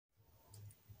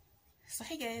So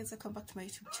hey guys, welcome back to my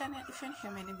YouTube channel. If you're new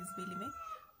here, my name is Bailey May.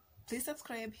 Please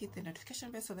subscribe, hit the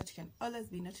notification bell so that you can always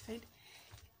be notified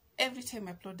every time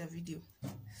I upload a video.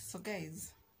 So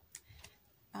guys,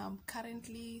 I'm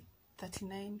currently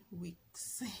 39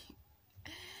 weeks.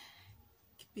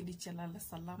 Kipindi cha lala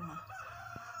salama.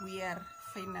 We are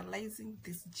finalizing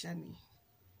this journey.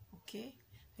 Okay,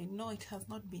 I know it has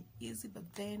not been easy, but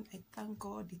then I thank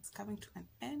God it's coming to an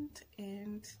end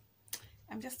and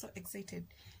I'm just so excited.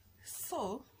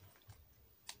 So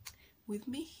with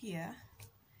me here,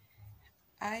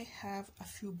 I have a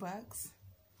few bags.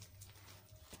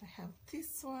 I have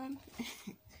this one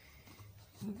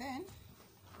and then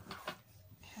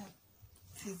I have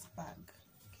this bag.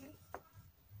 Okay,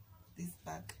 this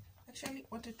bag. Actually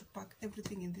wanted to pack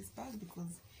everything in this bag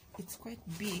because it's quite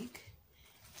big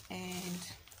and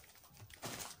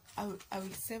I will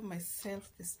save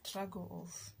myself the struggle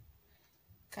of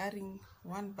carrying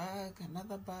one bag,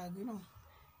 another bag, you know,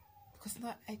 because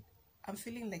now I'm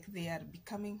feeling like they are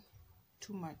becoming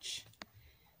too much.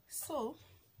 So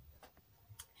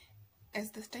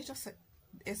as the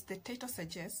title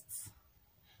suggests,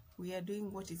 we are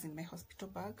doing what is in my hospital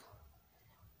bag.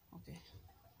 Okay,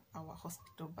 our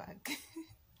hospital bag.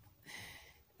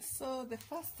 So the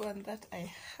first one that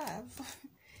I have,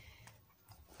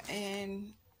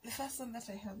 and the first one that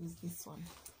I have is this one.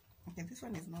 Okay, this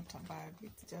one is not a bag,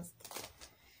 it's just,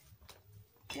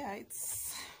 yeah,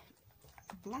 it's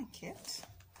a blanket.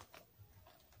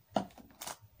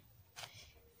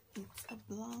 It's a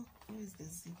blanket. Where is the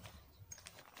zip?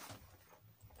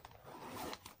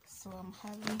 So I'm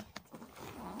having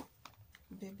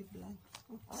baby blanket.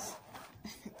 Oops.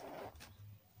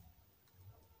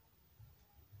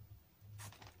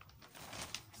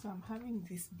 So I'm having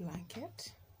this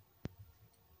blanket.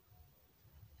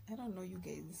 I don't know, you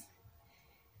guys,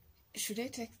 should I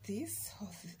take this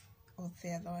or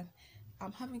the other one?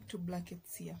 I'm having two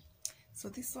blankets here. So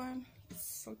this one is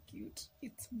so cute.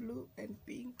 It's blue and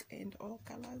pink and all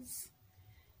colors,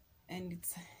 and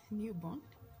it's a newborn.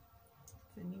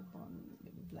 It's a newborn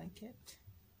baby blanket,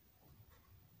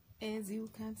 as you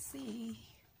can see.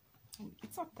 And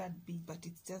it's not that big, but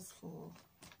it's just for,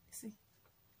 see,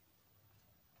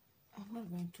 I'm not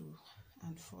going to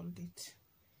unfold it.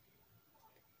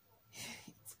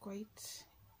 It's quite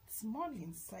small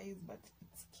in size, but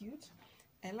it's cute.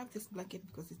 I love this blanket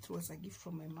because it was a gift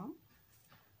from my mom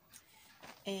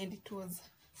and it was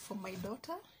for my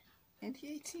daughter, and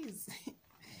here it is.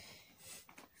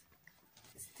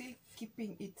 Still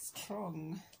keeping it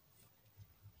strong,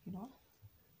 you know.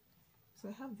 So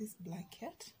I have this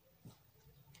blanket,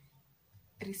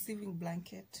 receiving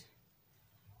blanket,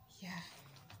 yeah,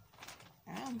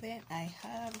 and then I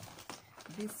have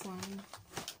this one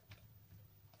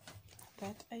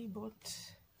that I bought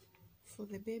for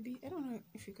the baby. I don't know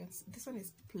if you can see. This one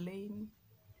is plain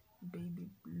baby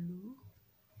blue.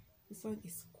 This one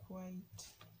is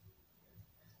quite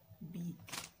big.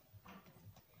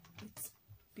 It's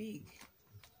big.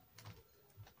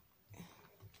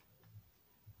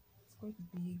 It's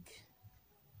quite big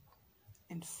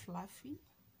and fluffy.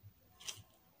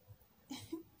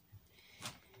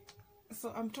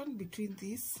 So I'm torn between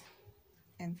this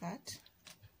and that.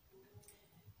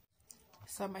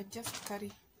 So I might just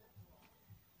carry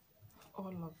all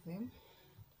of them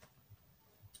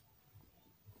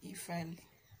if I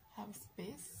have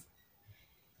space.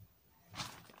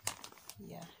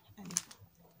 Yeah, and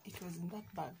it was in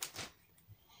that bag.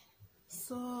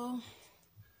 So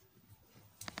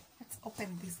let's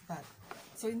open this bag.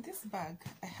 So in this bag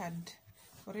I had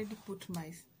already put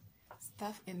my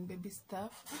stuff and baby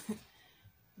stuff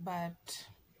but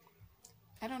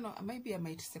I don't know, maybe I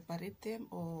might separate them,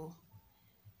 or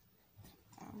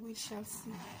we shall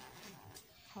see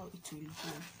how it will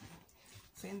go.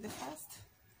 So in the first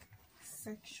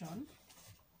section,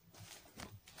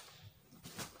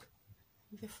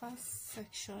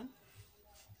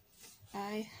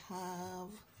 I have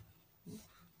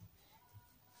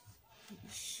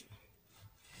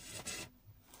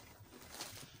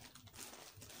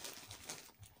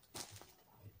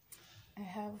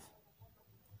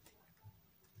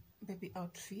baby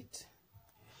outfit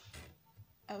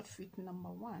number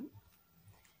 1,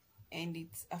 and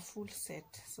it's a full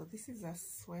set. So this is a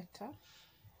sweater.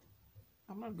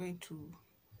 I'm not going to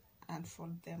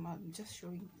unfold them, I'm just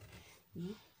showing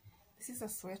you. This is a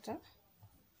sweater,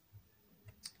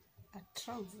 a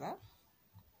trouser,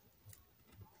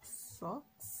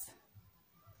 socks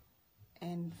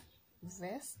and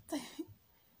vest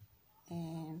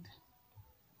and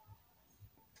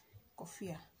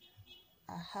kofia,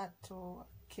 a hat or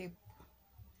cape.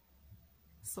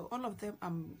 So all of them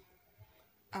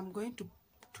I'm going to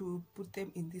to put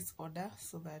them in this order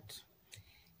so that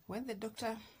when the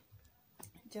doctor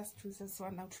just chooses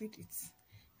one outfit, it's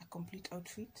a complete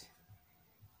outfit.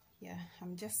 Yeah,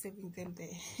 I'm just saving them the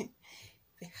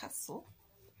the hassle.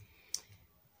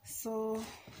 So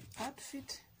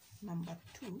outfit number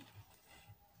 2,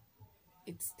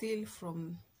 it's still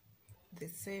from the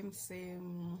same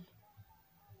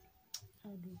how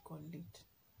do you call it?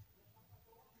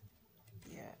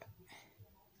 Yeah,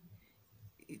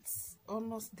 it's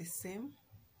almost the same,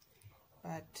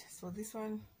 but so this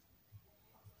one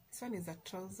is a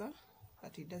trouser,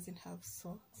 but it doesn't have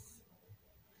socks.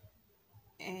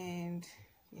 And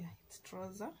yeah, it's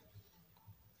trouser,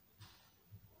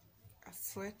 a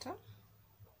sweater,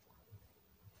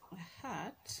 a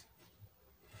hat,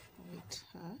 white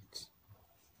hat,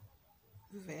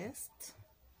 vest,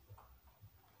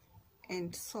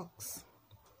 and socks.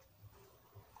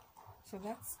 So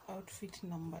that's outfit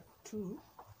number 2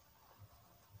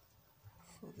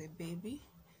 for the baby.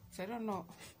 So I don't know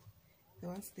the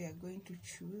ones they are going to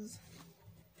choose.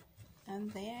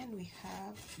 And then we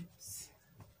have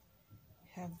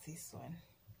this one.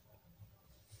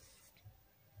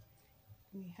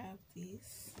 We have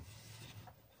this.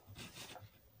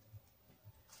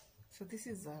 So this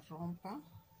is a romper.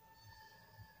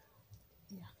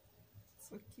 Yeah,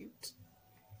 so cute,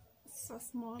 so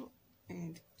small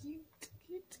and cute.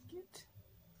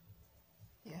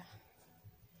 Yeah,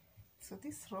 so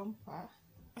this romper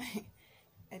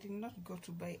I did not go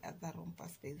to buy other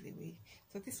rompers, by the way.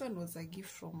 So this one was a gift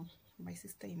from my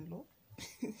sister-in-law.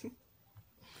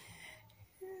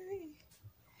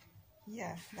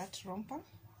 Yeah, that romper.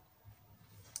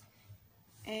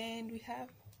 And we have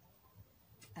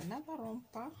another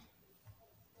romper,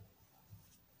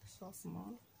 so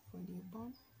small for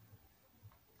newborn,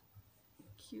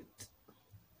 cute.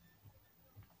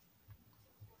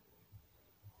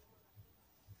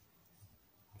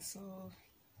 So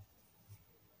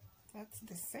that's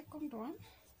the second one.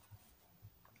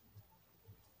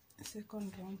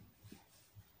 Second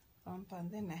romper,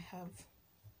 and then I have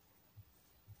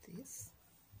this.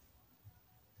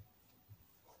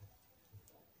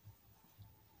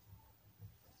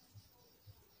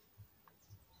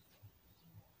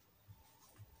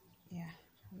 Yeah,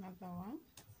 another one.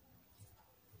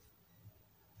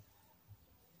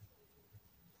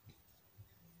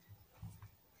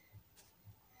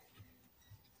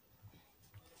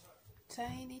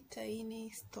 Tiny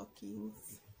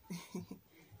stockings. Let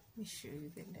me show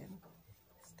you the length.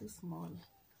 It's too small,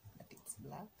 but it's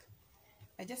black.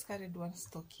 I just carried one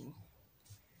stocking.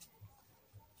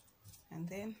 And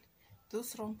then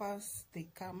those rompers, they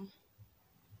come,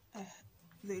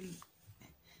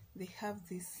 they have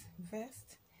this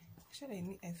vest.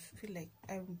 Actually, I feel like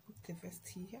I will put the vest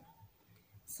here.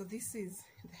 So this is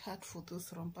the hat for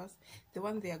those rompers. The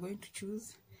one they are going to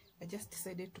choose, I just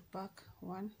decided to pack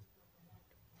one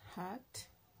hat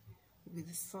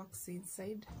with socks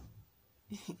inside.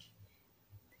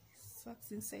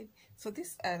 Socks inside. So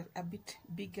these are a bit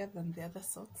bigger than the other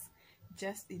socks,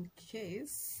 just in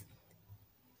case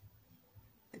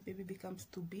the baby becomes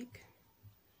too big.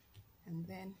 And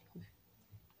then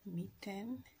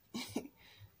mitten.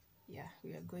 Yeah,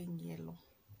 we are going yellow.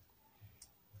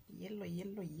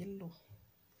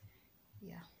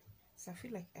 Yeah, so I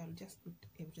feel like I'll just put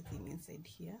everything inside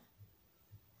here,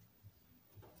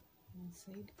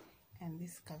 and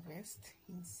this vest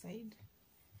inside.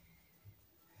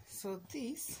 So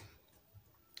this,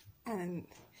 and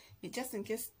just in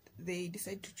case they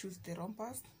decide to choose the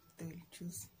rompers, they will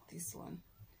choose this one.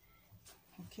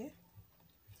 Okay,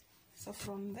 so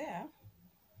from there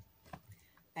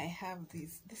I have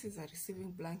this is a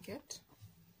receiving blanket.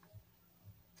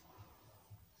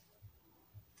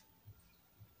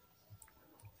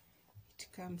 It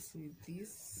comes with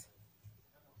this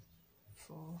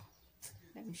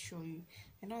let me show you.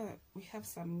 I know we have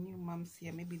some new moms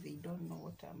here, maybe they don't know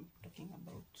what I'm talking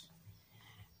about,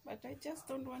 but I just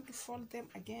don't want to fold them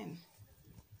again.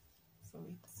 So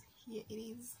here it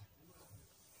is.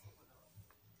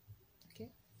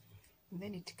 Okay, and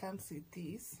then it comes with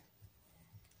this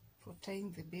for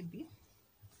tying the baby.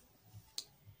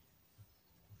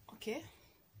 Okay,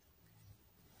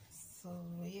 so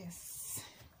yes,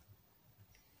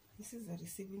 this is a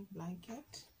receiving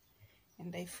blanket,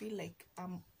 and I feel like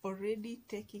I'm already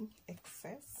taking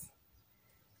excess,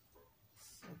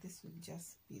 so this will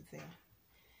just be there.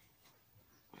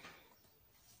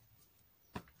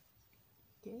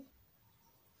 Okay,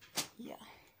 yeah,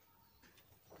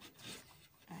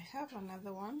 I have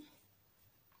another one,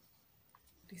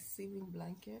 receiving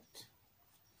blanket.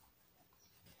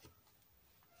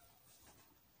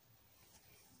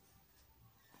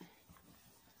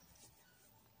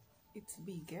 it's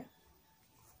big, eh?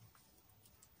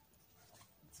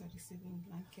 It's a receiving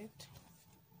blanket.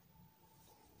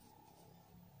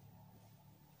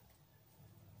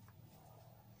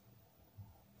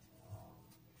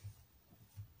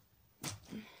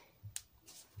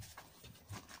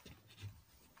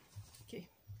 Okay,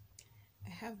 I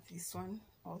have this one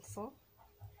also.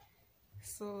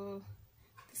 So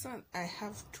this one, I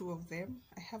have two of them.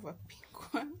 I have a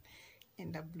pink one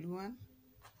and a blue one,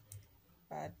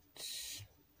 but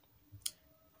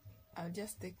I'll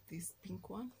just take this pink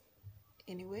one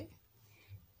anyway.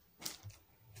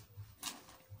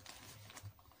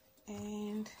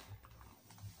 And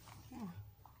yeah,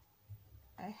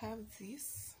 I have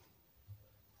this.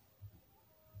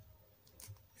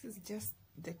 This is just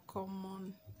the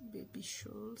common baby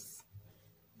shawls.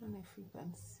 I don't know if you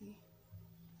can see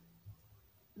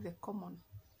the common.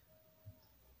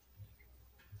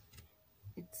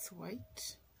 It's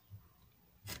white.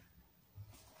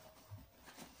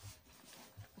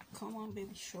 Common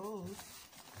baby shawls.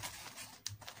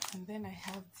 And then I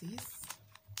have this.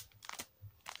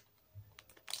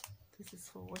 This is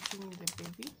for washing the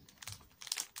baby.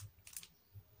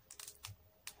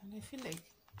 And I feel like,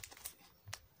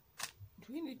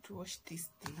 do we need to wash these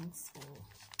things, or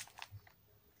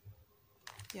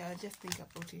yeah, I'll just think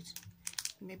about it.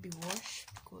 Maybe wash,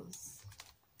 because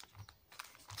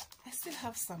I still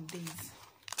have some days.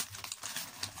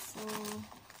 So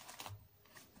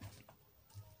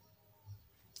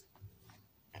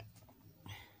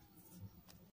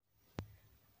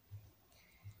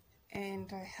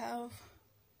and I have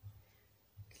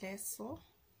lasso,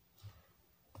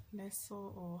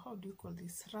 or how do you call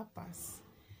this, wrappers.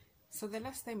 So the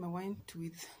last time I went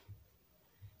with,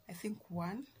 I think,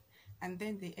 one, and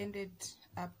then they ended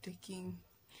up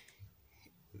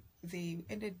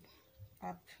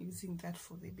using that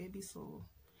for the baby, so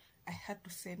I had to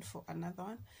send for another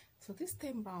one. So this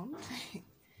time round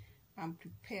I'm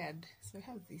prepared. So I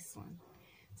have this one.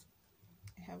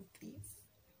 I have this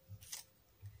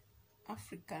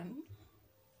African,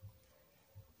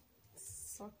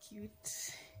 so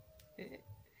cute.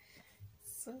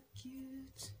 So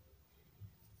cute.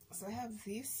 So I have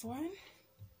this one.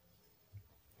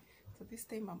 So this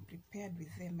time I'm prepared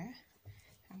with them, eh?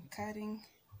 I'm carrying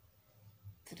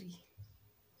 3.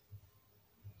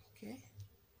 Okay,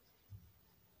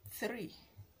 3.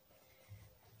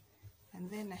 And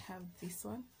then I have this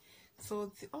one.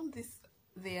 So all this,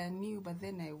 they are new, but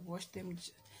then I washed them,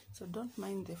 so don't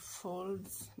mind the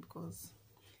folds because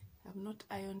I've not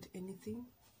ironed anything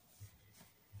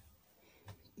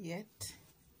yet.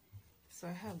 So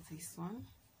I have this one.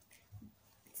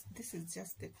 This is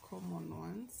just the common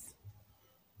ones.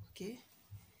 Okay,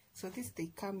 so this, they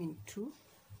come in 2,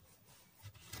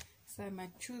 so I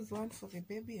might choose one for the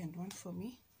baby and one for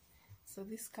me. So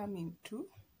this come in 2.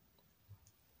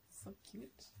 So cute.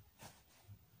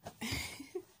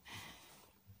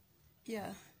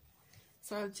 Yeah,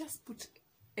 so I'll just put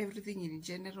everything in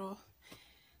general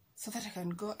so that I can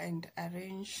go and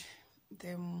arrange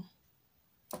them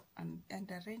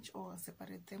and arrange or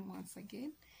separate them once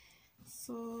again.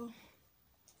 So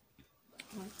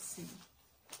let's see.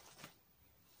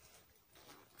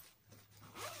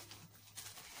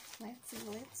 Let's see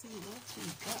what we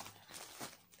got.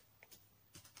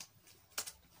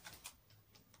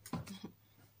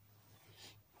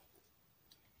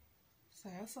 So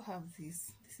I also have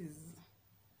this. This is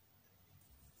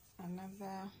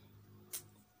another,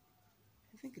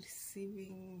 I think,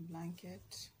 receiving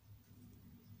blanket.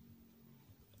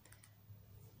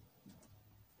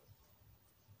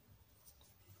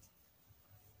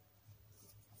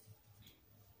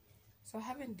 So I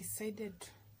haven't decided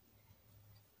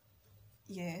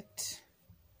yet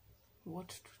what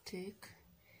to take,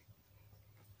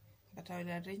 but I will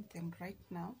arrange them right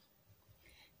now.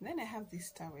 And then I have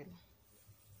this towel.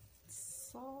 It's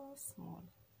so small.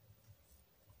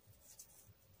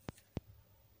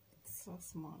 It's so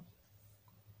small.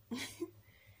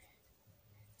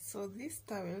 So this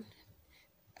towel,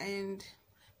 and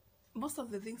most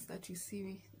of the things that you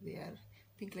see, they are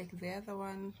pink, like the other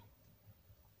one,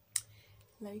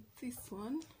 like this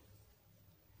one.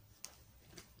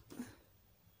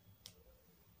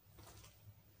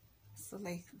 So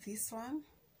like this one,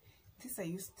 this I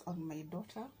used on my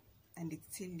daughter and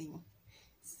it's still new,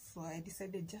 so I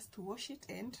decided just to wash it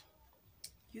and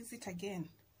use it again.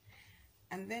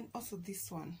 And then also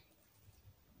this one,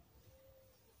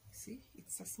 see,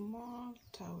 it's a small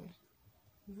towel,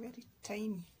 very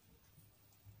tiny,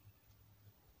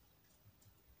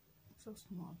 so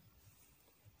small.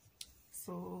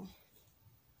 So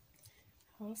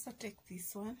I'll also take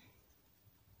this one.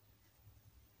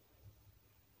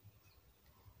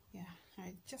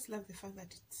 I just love the fact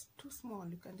that it's too small.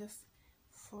 You can just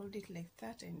fold it like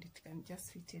that and it can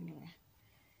just fit anywhere.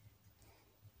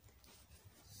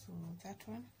 So that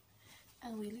one,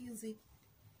 I will use it.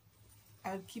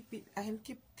 I'll keep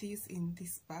this in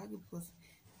this bag, because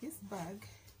this bag,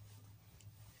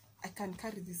 I can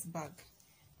carry this bag.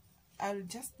 I'll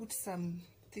just put some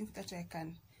things that I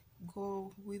can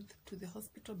go with to the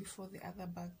hospital before the other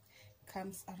bag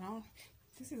comes around.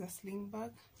 This is a sling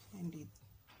bag, and it,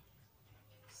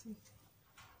 see,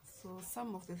 so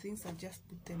some of the things I'll just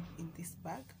put them in this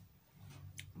bag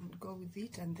and go with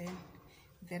it, and then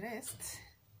the rest,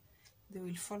 they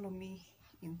will follow me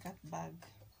in that bag.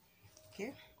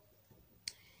 Okay,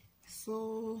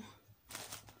 so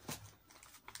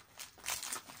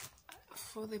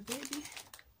for the baby,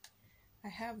 I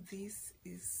have this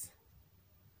is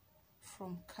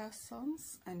from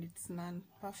Carson's and it's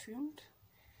non-perfumed.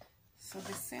 So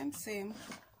the same,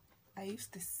 I use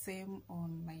the same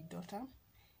on my daughter,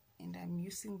 and I'm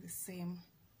using the same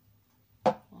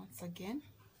once again.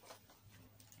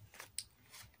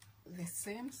 The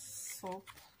same soap,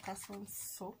 Carson's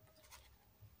soap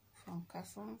from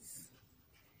Carson's,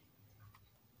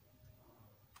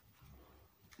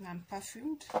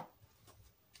 non-perfumed,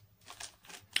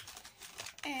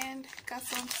 and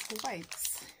Carson's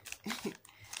wipes.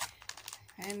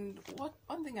 And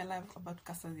one thing I love about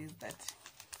Carson's is that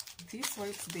these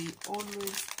wipes, they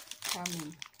always come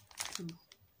in two.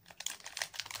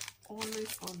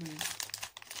 Always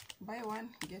buy one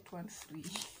get one free.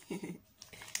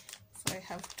 So I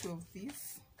have 2 of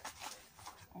these.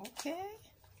 Okay,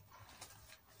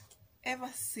 ever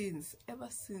since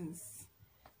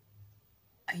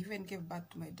I even gave birth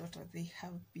to my daughter, they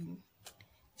have been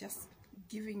just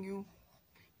giving you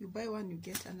buy one, you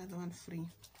get another one free.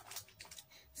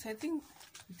 So I think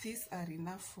these are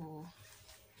enough for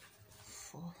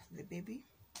the baby.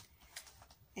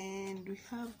 And we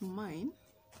have mine.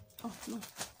 Oh no,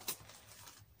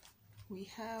 we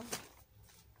have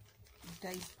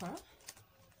diaper.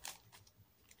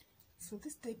 So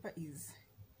this diaper is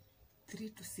 3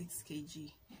 to 6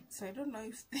 kg. So I don't know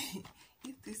if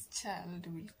if this child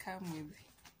will come with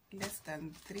less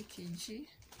than 3 kg.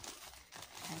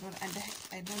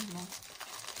 I don't know,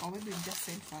 or maybe we'll just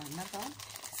send for another one.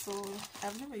 So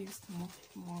I've never used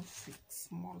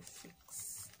small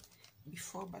fix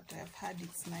before, but I've heard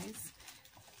it's nice.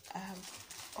 I have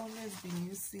always been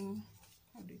using,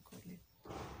 how do you call it,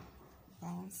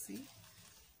 bouncy.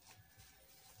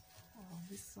 Oh,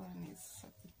 this one is a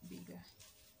bit bigger.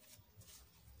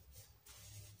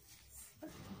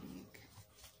 It's big,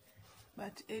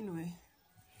 but anyway,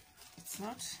 it's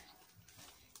not.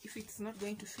 If it's not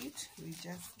going to fit, we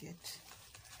just get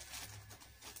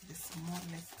the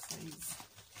smallest size.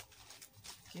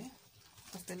 Okay,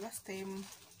 because the last time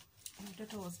my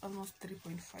daughter was almost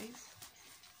 3.5,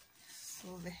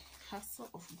 so the hassle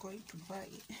of going to buy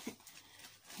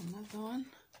another one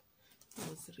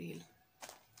was real.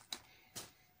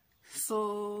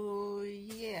 So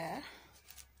yeah,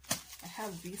 I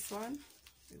have this one.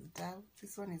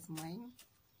 This one is mine.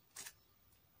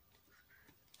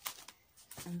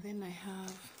 And then I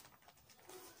have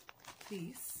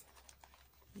this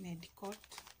Medicot,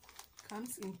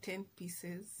 comes in 10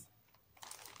 pieces.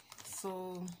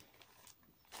 So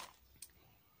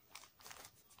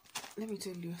let me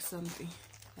tell you something.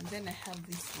 And then I have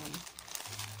this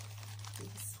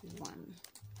one,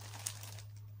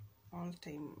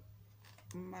 all-time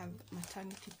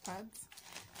maternity pads.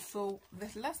 So the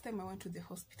last time I went to the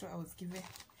hospital, I was given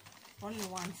only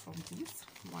one from this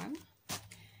one,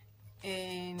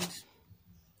 and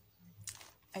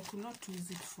I could not use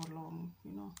it for long,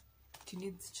 you know, it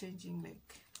needs changing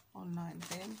like on now and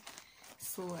then.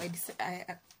 So I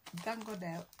decided, thank God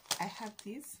I have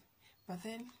this, but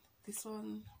then this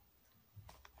one,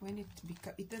 when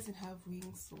it doesn't have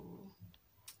wings, so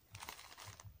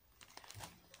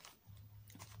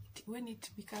when it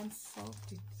becomes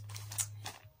soft,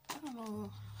 I don't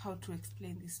know how to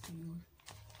explain this to you,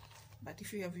 but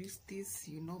if you have used this,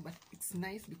 you know. But it's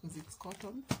nice because it's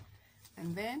cotton.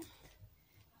 And then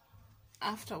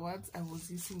afterwards I was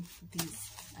using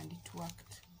this and it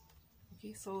worked.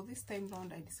 Okay, so this time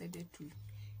round I decided to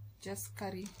just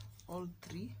carry all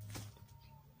three.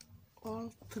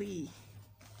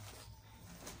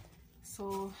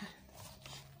 So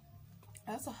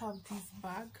I also have this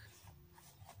bag,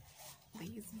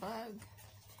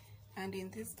 and in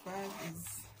this bag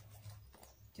is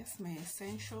just my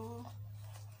essential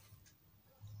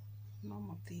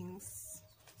normal things,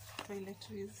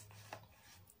 toiletries.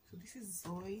 So this is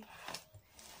Zoe,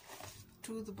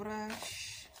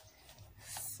 toothbrush,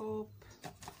 soap,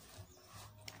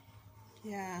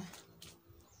 yeah,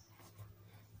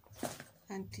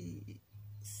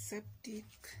 antiseptic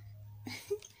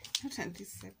not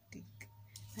antiseptic,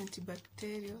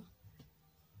 antibacterial.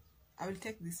 I will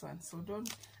take this one, so I'm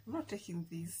not taking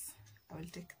this. I will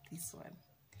take this one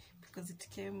because it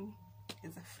came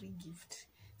as a free gift,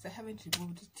 so I haven't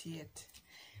removed it yet.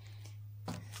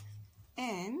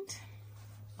 And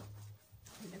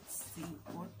let's see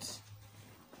what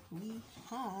we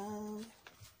have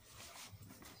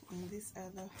in this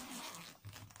other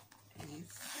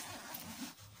place.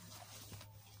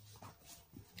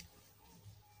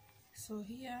 So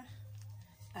here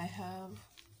I have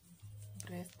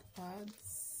breast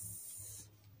pads,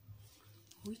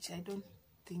 which I don't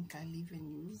think I'll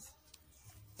even use,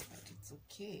 but it's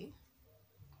okay.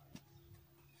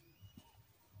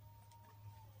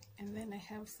 And then I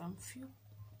have some few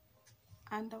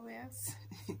underwears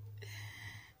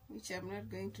which I'm not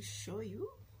going to show you.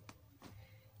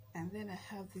 And then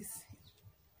I have this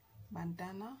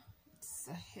bandana. It's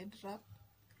a head wrap.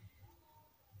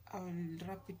 I will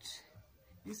wrap it,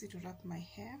 use it to wrap my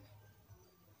hair.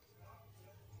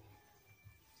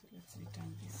 So let's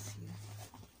return this here.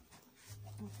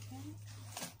 Okay.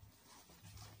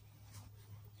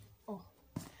 Oh,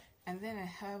 and then I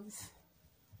have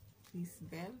this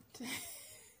belt.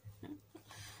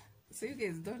 So you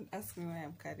guys don't ask me why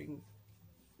I'm carrying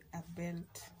a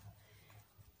belt.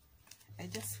 I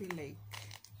just feel like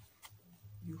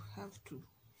you have to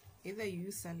either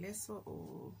use a lasso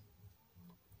or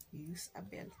use a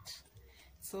belt.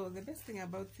 So the best thing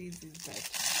about this is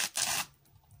that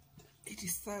it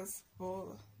serves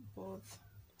both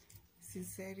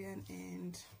cesarean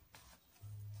and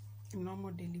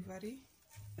normal delivery.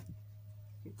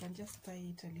 You can just tie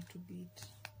it a little bit,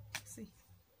 see,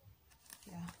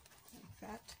 yeah, like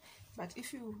that. But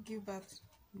if you give birth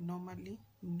normal,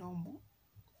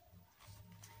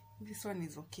 this one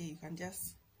is okay. You can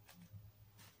just,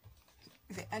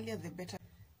 the earlier the better.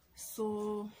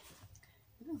 So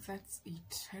I think that's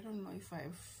it. I don't know if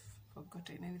I've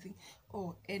forgotten anything.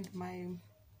 Oh, and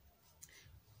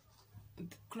the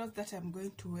clothes that I'm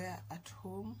going to wear at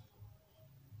home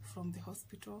from the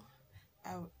hospital,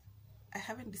 I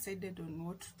haven't decided on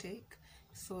what to take,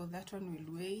 so that one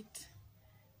will wait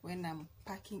when I'm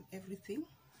packing everything,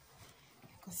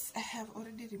 because I have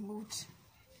already removed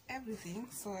everything,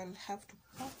 so I'll have to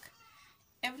pack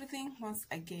everything once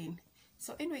again.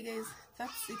 So anyway guys,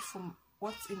 that's it from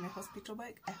what's in my hospital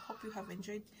bag. I hope you have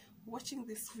enjoyed watching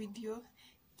this video,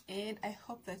 and I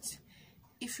hope that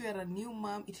if you are a new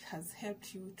mom, it has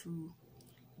helped you to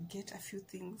get a few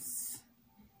things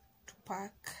to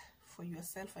pack for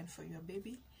yourself and for your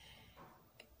baby.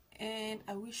 And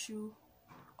I wish you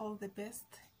all the best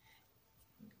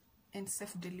and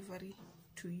safe delivery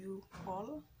to you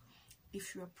all,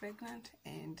 if you are pregnant,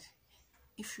 and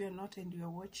if you are not and you are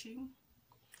watching.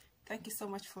 Thank you so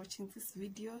much for watching this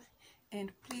video,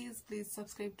 and please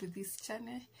subscribe to this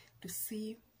channel to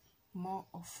see more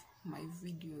of my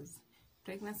videos,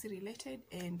 pregnancy related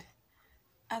and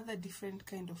other different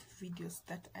kind of videos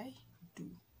that I do.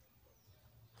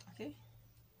 Okay,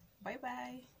 bye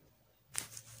bye.